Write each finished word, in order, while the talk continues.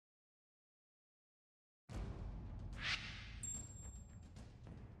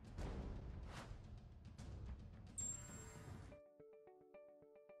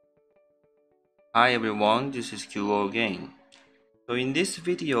Hi everyone, this is Q again. So in this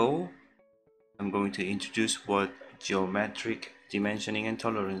video, I'm going to introduce what geometric dimensioning and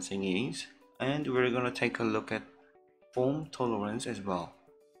tolerancing is, and we're going to take a look at foam tolerance as well.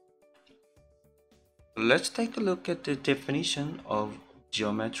 So let's take a look at the definition of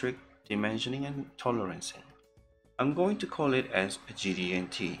geometric dimensioning and tolerancing. I'm going to call it as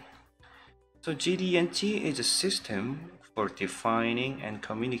GD&T. So GD&T is a system for defining and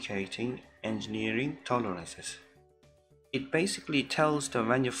communicating engineering tolerances. It basically tells the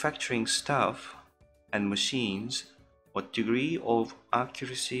manufacturing staff and machines what degree of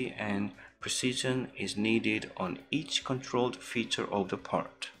accuracy and precision is needed on each controlled feature of the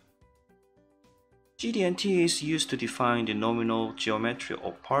part. GD&T is used to define the nominal geometry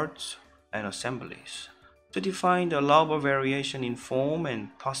of parts and assemblies, to define the allowable variation in form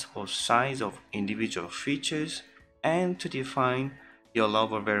and possible size of individual features, and to define the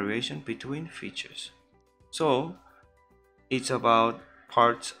allowable variation between features. So, it's about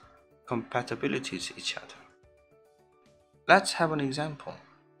parts compatibility to each other. Let's have an example.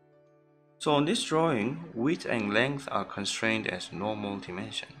 So on this drawing, width and length are constrained as normal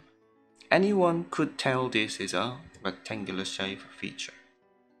dimension. Anyone could tell this is a rectangular shape feature.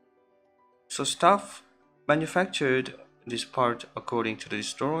 So staff manufactured this part according to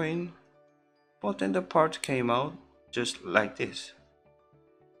this drawing, but then the part came out just like this.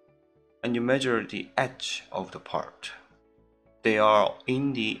 And you measure the edge of the part. They are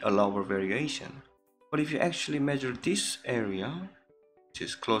in the allowable variation. But if you actually measure this area, which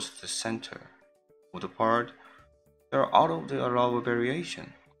is close to the center of the part, they're out of the allowable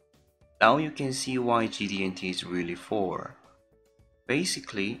variation. Now you can see why GD&T is really for.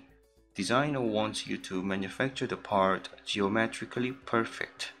 Basically, designer wants you to manufacture the part geometrically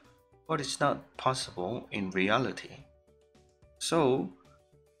perfect, but it's not possible in reality. So,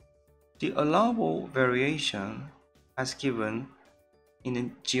 the allowable variation has given in a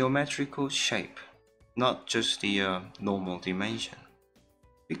geometrical shape, not just the normal dimension.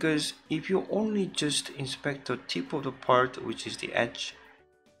 Because if you only just inspect the tip of the part, which is the edge,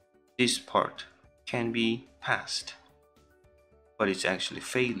 this part can be passed, but it's actually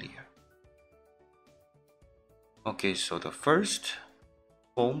failure. Okay, so the first,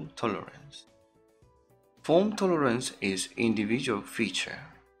 foam tolerance. Foam tolerance is individual feature,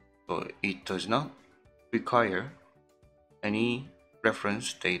 so it does not require any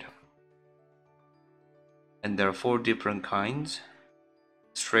reference data. And there are 4 different kinds: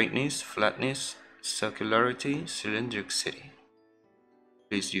 straightness, flatness, circularity, cylindricity.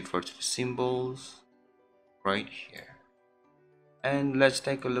 Please refer to the symbols right here. And let's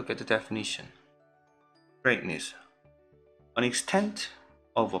take a look at the definition. Straightness: an extent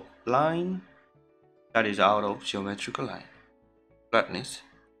of a line that is out of geometrical line. Flatness: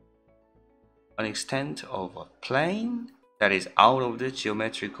 an extent of a plane that is out of the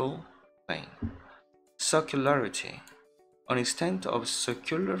geometrical plane. Circularity: an extent of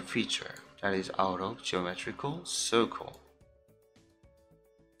circular feature that is out of geometrical circle.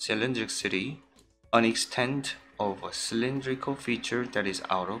 Cylindricity: an extent of a cylindrical feature that is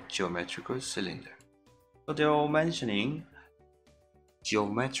out of geometrical cylinder. So they're all mentioning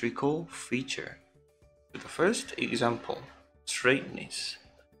geometrical feature. The first example, straightness.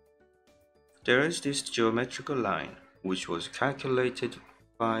 There is this geometrical line which was calculated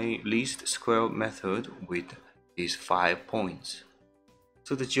by least square method with these 5 points.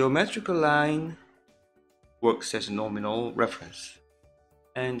 So the geometrical line works as a nominal reference,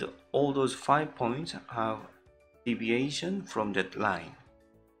 and all those 5 points have deviation from that line,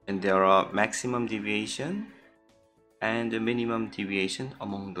 and there are maximum deviation and the minimum deviation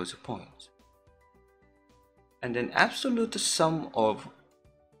among those points. And then absolute sum of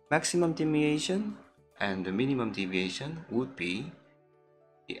maximum deviation and the minimum deviation would be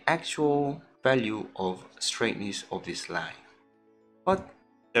the actual value of straightness of this line. But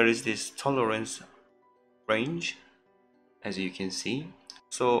there is this tolerance range, as you can see.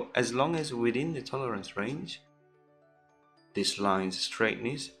 So as long as within the tolerance range, this line's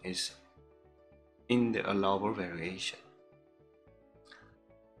straightness is in the allowable variation.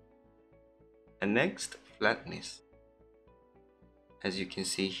 And next, flatness. As you can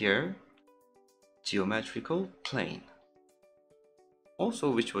see here, geometrical plane, also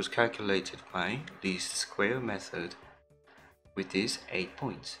which was calculated by least square method with these 8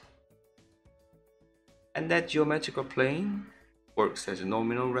 points. And that geometrical plane works as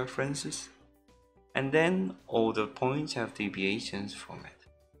nominal references, and then all the points have deviations from it.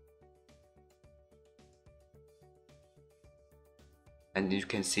 And you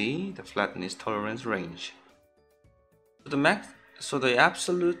can see the flatness tolerance range. So the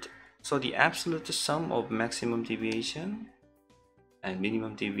absolute So the absolute sum of maximum deviation and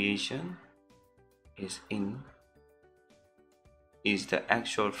minimum deviation is the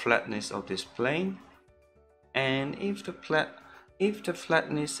actual flatness of this plane, and if the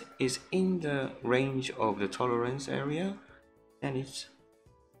flatness is in the range of the tolerance area, then it's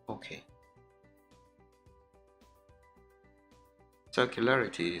okay.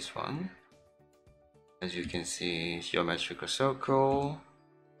 Circularity is one. As you can see, geometrical circle,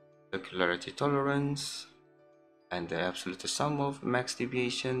 circularity tolerance, and the absolute sum of max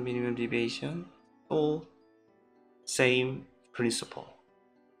deviation, minimum deviation, all same principle.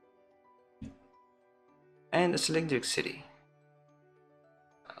 And the cylindricity.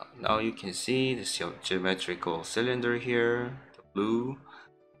 Now you can see the geometrical cylinder here, the blue,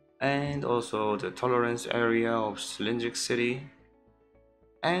 and also the tolerance area of cylindricity.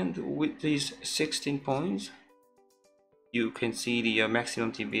 And with these 16 points, you can see the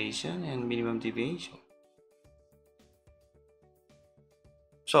maximum deviation and minimum deviation.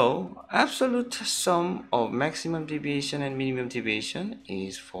 So absolute sum of maximum deviation and minimum deviation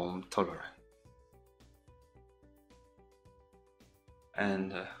is form tolerant.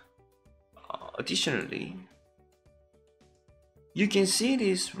 And additionally, you can see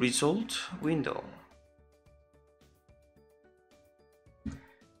this result window,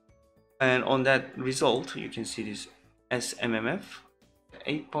 and on that result you can see this SMMF,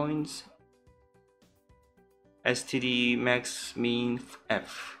 8 points, STD max mean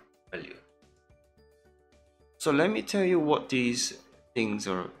F value. So let me tell you what these things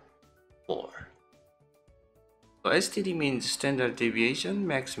are for. So STD means standard deviation,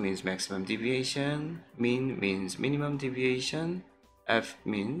 max means maximum deviation, mean means minimum deviation, F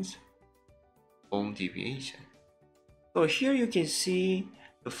means form deviation. So here you can see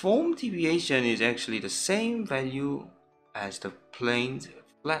the form deviation is actually the same value as the plane's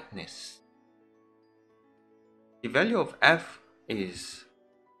flatness. The value of F is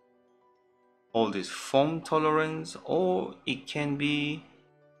all this form tolerance, or it can be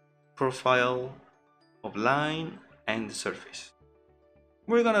profile of line and the surface.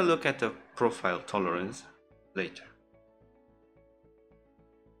 We're gonna look at the profile tolerance later.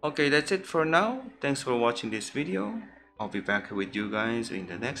 Okay, that's it for now. Thanks for watching this video. I'll be back with you guys in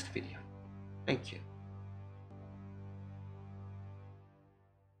the next video. Thank you.